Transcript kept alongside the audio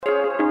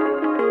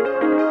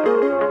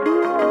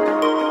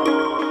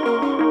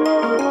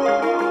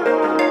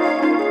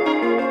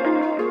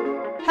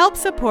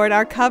Help support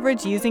our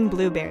coverage using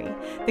Blueberry,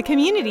 the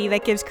community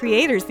that gives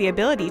creators the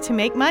ability to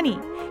make money,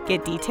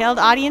 get detailed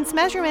audience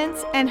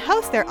measurements, and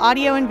host their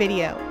audio and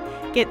video.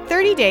 Get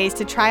 30 days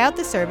to try out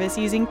the service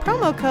using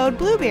promo code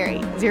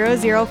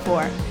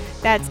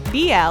Blueberry004. That's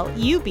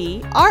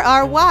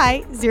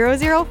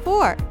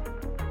BLUBRRY004.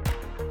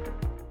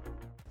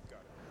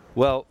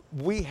 Well,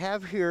 we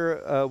have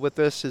here with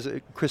us, is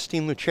it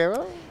Christine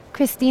Lucero?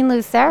 Christine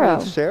Lucero.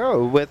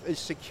 Lucero with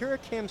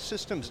Securicam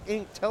Systems,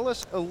 Inc. Tell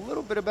us a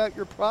little bit about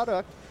your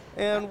product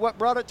and what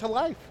brought it to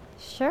life.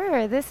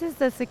 Sure. This is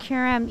the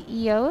Securicam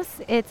EOS.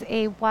 It's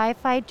a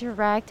Wi-Fi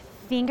direct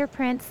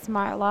fingerprint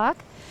smart lock.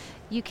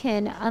 You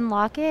can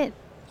unlock it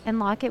and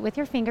lock it with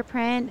your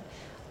fingerprint,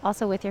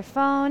 also with your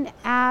phone,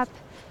 app,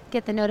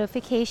 get the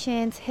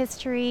notifications,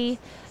 history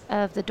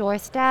of the door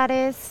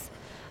status.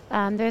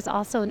 There's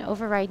also an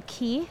override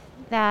key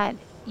that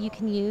you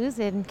can use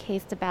in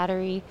case the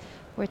battery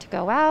were to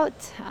go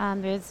out.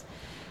 There's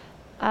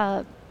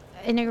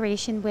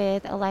integration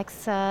with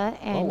Alexa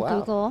and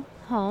Google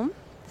Home.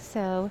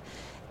 So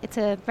it's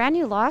a brand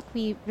new lock.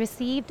 We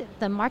received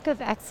the Mark of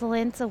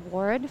Excellence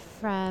Award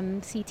from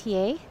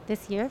CTA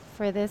this year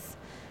for this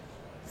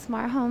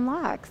smart home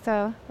lock.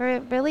 So we're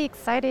really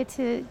excited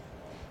to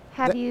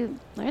have you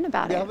learn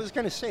about it. Yeah, I was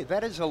going to say,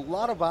 that is a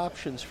lot of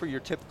options for your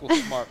typical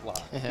smart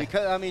lock.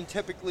 Because, I mean,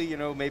 typically, you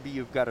know, maybe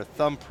you've got a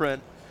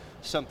thumbprint,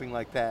 something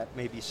like that,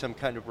 maybe some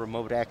kind of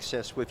remote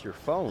access with your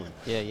phone.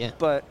 Yeah.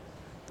 But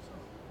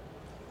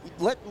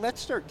let's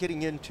start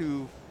getting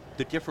into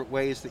the different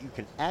ways that you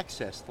can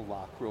access the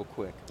lock real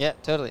quick. Yeah,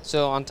 totally.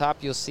 So on top,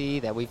 you'll see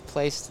that we've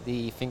placed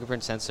the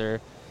fingerprint sensor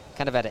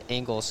kind of at an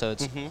angle, so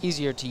it's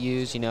easier to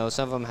use. You know,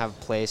 some of them have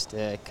placed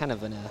kind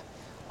of in a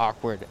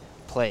awkward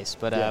place,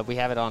 but we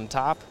have it on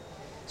top,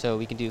 so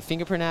we can do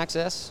fingerprint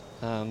access.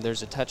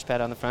 There's a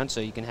touchpad on the front,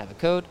 so you can have a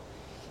code.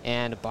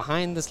 And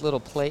behind this little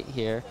plate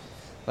here,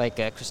 like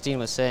Christine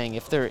was saying,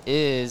 if there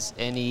is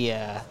any,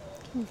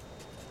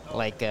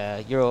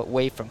 you're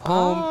away from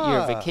home,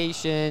 you're on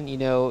vacation, you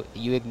know,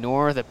 you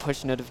ignore the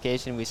push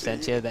notification we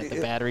sent you that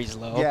the battery's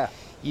low,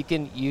 you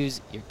can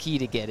use your key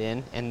to get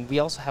in. And we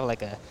also have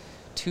like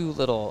two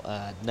little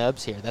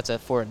nubs here. That's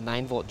for a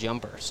 9-volt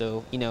jumper.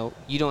 So, you know,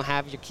 you don't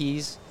have your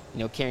keys. You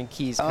know, carrying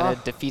keys kind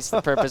of defeats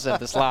the purpose of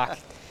this lock.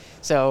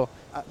 So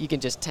you can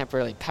just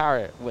temporarily power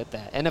it with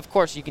that. And, of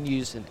course, you can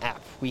use an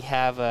app. We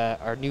have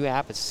our new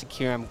app is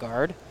Securicam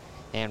Guard,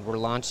 and we're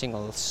launching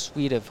a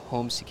suite of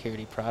home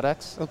security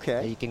products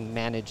that you can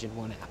manage in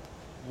one app.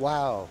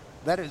 Wow.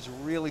 That is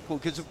really cool.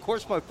 Because, of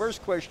course, my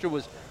first question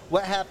was,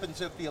 what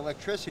happens if the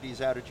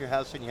electricity's out at your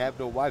house and you have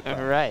no Wi-Fi?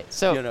 All right.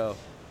 So you know,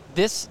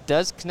 this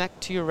does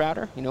connect to your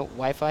router, you know,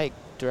 Wi-Fi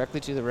directly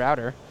to the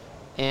router.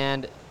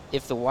 And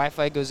if the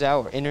Wi-Fi goes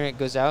out or internet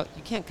goes out,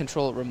 you can't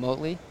control it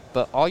remotely,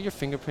 but all your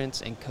fingerprints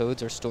and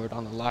codes are stored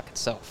on the lock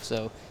itself.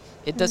 So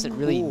it doesn't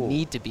really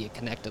need to be a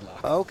connected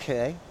lock.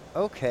 Okay,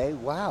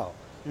 wow.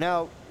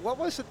 Now, what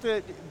was it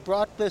that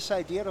brought this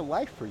idea to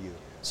life for you?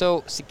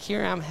 So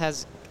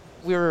Securicam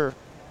we're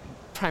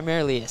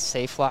primarily a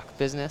safe lock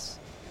business,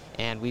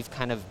 and we've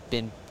kind of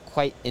been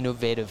quite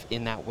innovative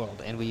in that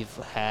world. And we've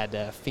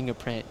had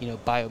fingerprint, you know,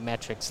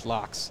 biometrics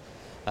locks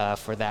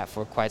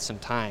for quite some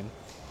time.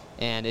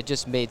 And it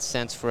just made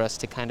sense for us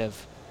to kind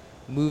of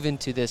move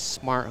into this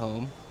smart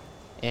home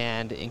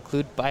and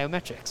include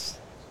biometrics.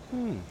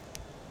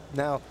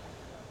 Now,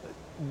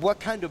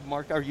 what kind of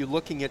market, are you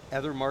looking at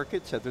other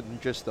markets other than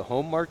just the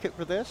home market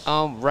for this?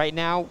 Right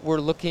now, we're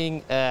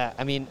looking,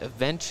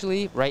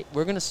 eventually, we're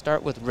going to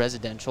start with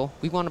residential.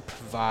 We want to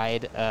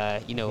provide,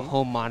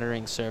 home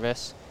monitoring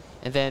service,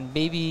 and then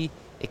maybe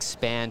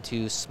expand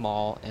to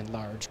small and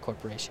large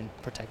corporation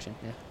protection.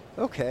 Yeah.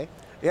 Okay.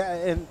 Yeah,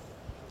 and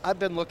I've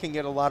been looking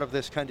at a lot of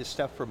this kind of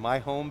stuff for my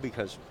home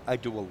because I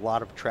do a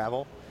lot of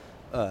travel,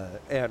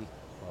 and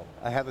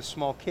I have a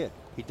small kid.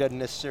 He doesn't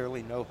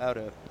necessarily know how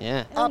to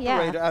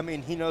operate. I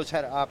mean, he knows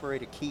how to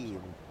operate a key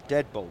and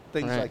deadbolt,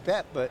 things like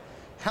that, but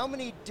how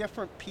many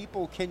different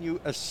people can you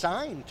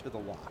assign to the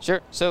lock?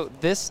 Sure. So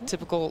this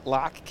typical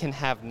lock can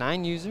have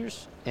 9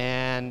 users,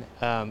 and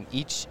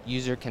each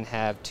user can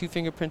have 2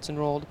 fingerprints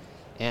enrolled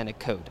and a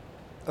code.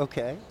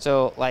 Okay.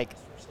 So, like,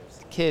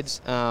 kids,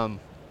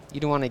 you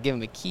don't want to give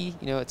them a key.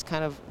 You know, it's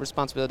kind of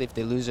responsibility if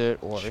they lose it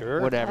or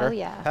whatever. Oh,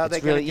 yeah. How it's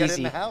they really get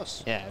easy. in the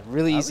house? Yeah,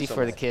 really easy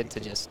for the kid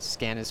to just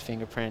scan his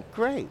fingerprint.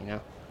 Great. You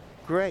know.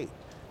 Great.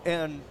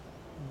 And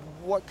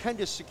what kind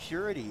of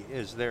security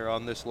is there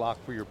on this lock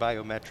for your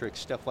biometrics,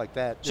 stuff like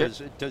that? Sure.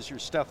 Does your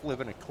stuff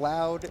live in a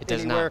cloud It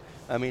does anywhere?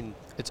 not. I mean,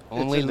 it's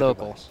only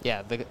local.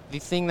 Yeah, the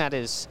thing that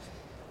is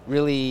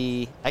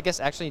really, I guess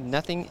actually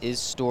nothing is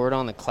stored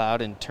on the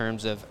cloud in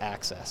terms of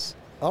access.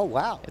 Oh,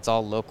 wow. It's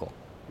all local.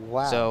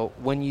 Wow. So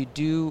when you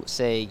do,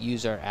 say,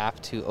 use our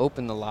app to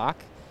open the lock,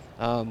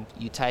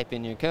 you type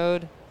in your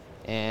code,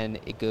 and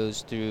it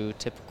goes through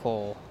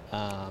typical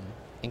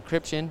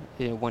encryption,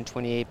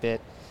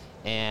 128-bit,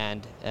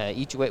 and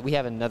each way we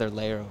have another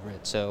layer over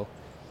it, so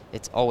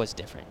it's always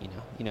different.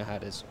 You know how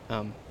it is.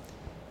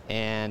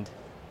 And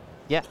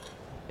yeah,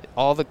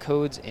 all the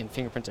codes and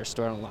fingerprints are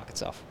stored on the lock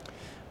itself.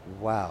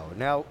 Wow.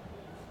 Now,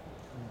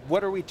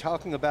 what are we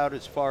talking about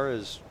as far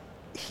as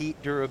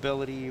heat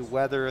durability,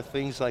 weather,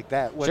 things like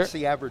that? What's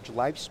the average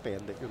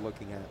lifespan that you're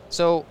looking at?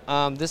 So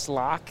this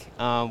lock,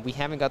 we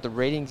haven't got the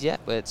ratings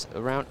yet, but it's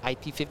around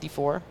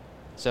IP54.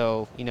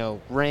 So,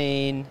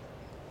 rain,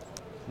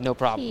 no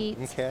problem. Heat.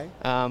 Okay.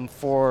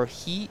 For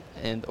heat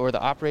or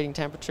the operating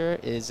temperature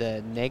is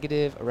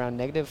around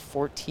negative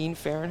 14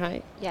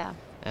 Fahrenheit. Yeah.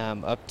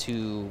 Up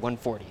to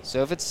 140.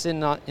 So if it's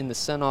sitting in the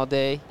sun all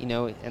day,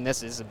 and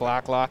this is a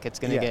black lock, it's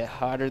going to get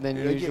hotter than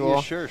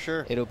usual. Yeah,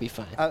 sure. It'll be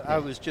fine. I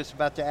was just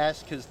about to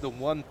ask, because the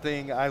one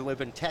thing, I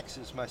live in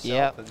Texas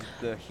myself, and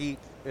the heat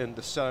and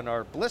the sun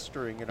are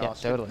blistering in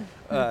Austin.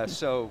 Totally.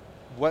 So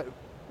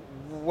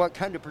what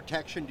kind of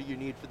protection do you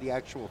need for the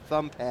actual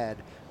thumb pad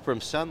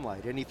from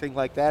sunlight? Anything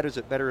like that? Is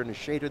it better in a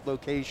shaded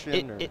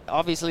location? It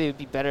obviously, it would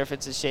be better if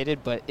it's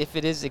shaded, but if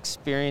it is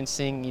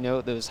experiencing,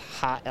 those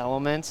hot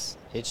elements,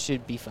 it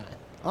should be fine.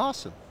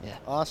 Awesome. Yeah.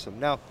 Awesome.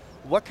 Now,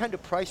 what kind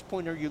of price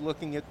point are you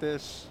looking at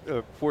this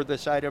for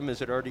this item?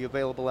 Is it already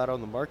available out on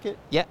the market?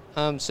 Yeah.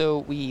 So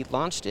we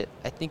launched it,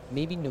 I think,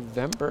 maybe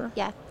November.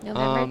 Yeah,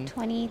 November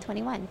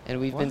 2021. And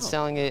we've been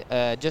selling it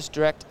just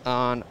direct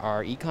on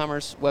our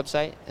e-commerce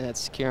website, and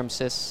that's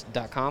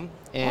securemsys.com.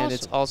 And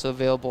it's also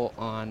available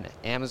on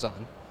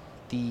Amazon.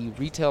 The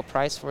retail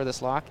price for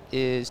this lock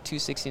is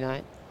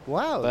 $269.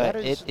 Wow, but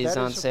that is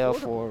on sale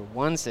affordable. for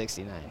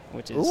 $169,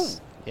 which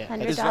is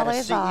 $100 Is that a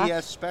CES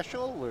off.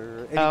 special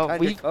or any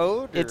kind of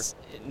code? It's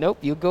nope.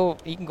 You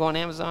can go on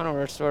Amazon or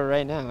our store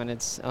right now, and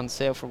it's on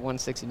sale for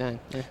 $169.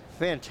 Yeah.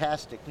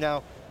 Fantastic.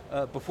 Now,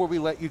 before we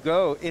let you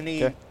go,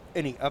 any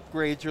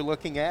upgrades you're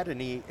looking at?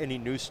 Any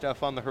new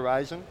stuff on the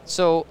horizon?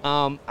 So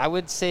I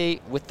would say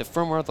with the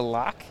firmware of the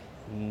lock,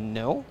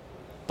 no,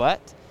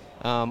 but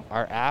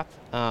our app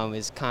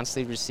is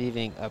constantly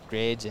receiving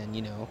upgrades and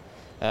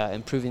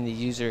improving the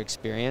user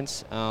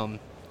experience.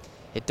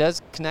 It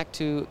does connect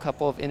to a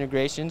couple of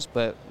integrations,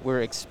 but we're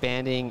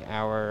expanding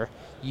our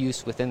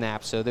use within the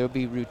app, so there'll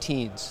be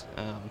routines.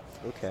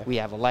 We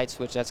have a light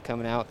switch that's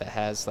coming out that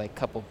has like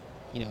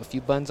a few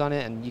buttons on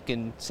it, and you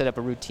can set up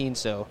a routine.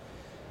 So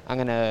I'm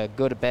gonna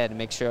go to bed and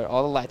make sure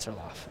all the lights are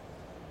off.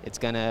 It's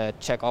gonna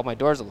check all my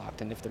doors are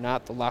locked, and if they're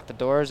not, they'll lock the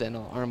doors and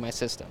it'll arm my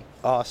system.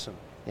 Awesome.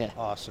 Yeah.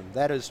 Awesome.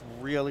 That is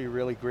really,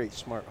 really great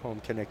smart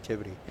home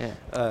connectivity.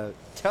 Yeah.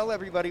 Tell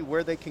everybody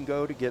where they can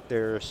go to get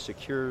their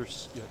Secure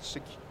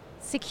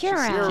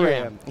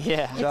Securem.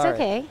 Yeah. It's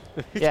okay.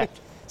 Yeah.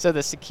 So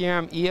the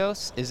Securem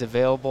EOS is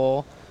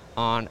available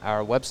on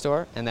our web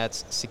store, and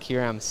that's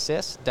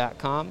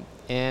securemsys.com,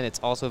 and it's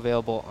also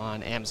available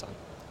on Amazon.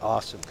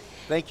 Awesome.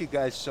 Thank you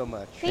guys so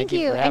much. Thank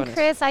you. And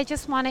Chris, I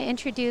just want to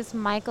introduce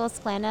Michael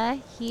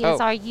Sklena. He is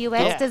our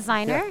UX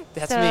designer. Yeah,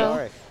 that's me. All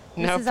right.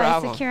 No this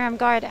problem. is our Securem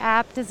Guard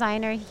app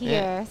designer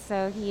here.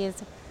 So he is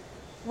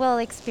well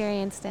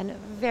experienced and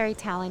very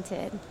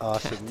talented.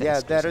 Awesome.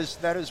 Thanks,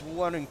 that is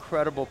one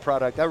incredible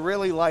product. I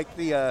really like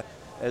the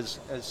as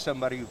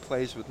somebody who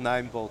plays with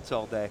 9 volts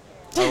all day.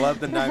 I love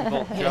the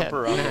 9-volt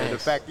jumper on there. The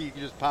fact that you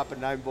can just pop a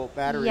 9-volt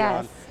battery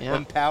on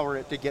and power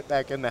it to get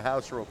back in the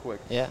house real quick.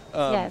 Yeah.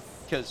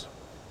 Because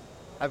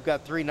I've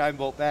got 3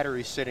 9-volt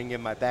batteries sitting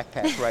in my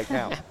backpack right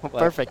now.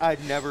 Perfect.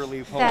 I'd never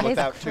leave home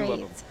without 2 of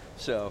them.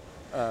 So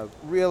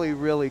really,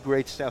 really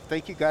great stuff.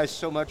 Thank you guys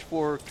so much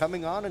for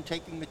coming on and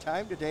taking the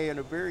time today in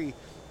a very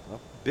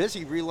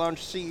busy relaunch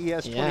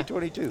CES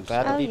 2022.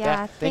 Glad to be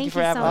back. Thank you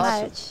for having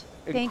us.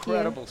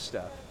 Incredible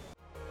stuff.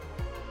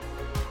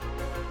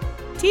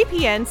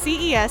 TPN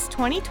CES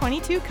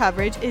 2022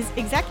 coverage is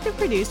executive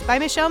produced by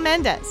Michelle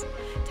Mendez.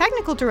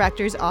 Technical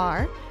directors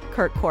are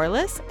Kurt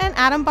Corliss and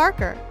Adam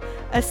Barker.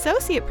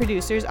 Associate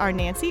producers are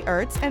Nancy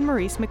Ertz and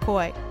Maurice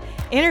McCoy.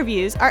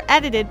 Interviews are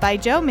edited by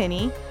Joe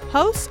Minnie.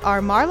 Hosts are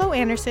Marlo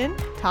Anderson,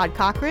 Todd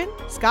Cochran,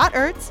 Scott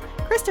Ertz,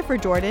 Christopher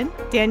Jordan,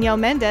 Danielle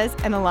Mendez,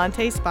 and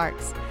Alante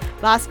Sparks.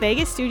 Las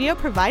Vegas studio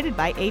provided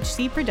by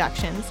HC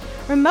Productions.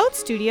 Remote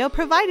studio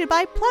provided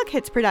by Plug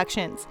Hits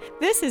Productions.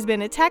 This has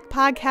been a Tech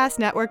Podcast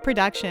Network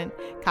production.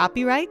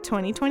 Copyright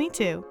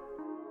 2022.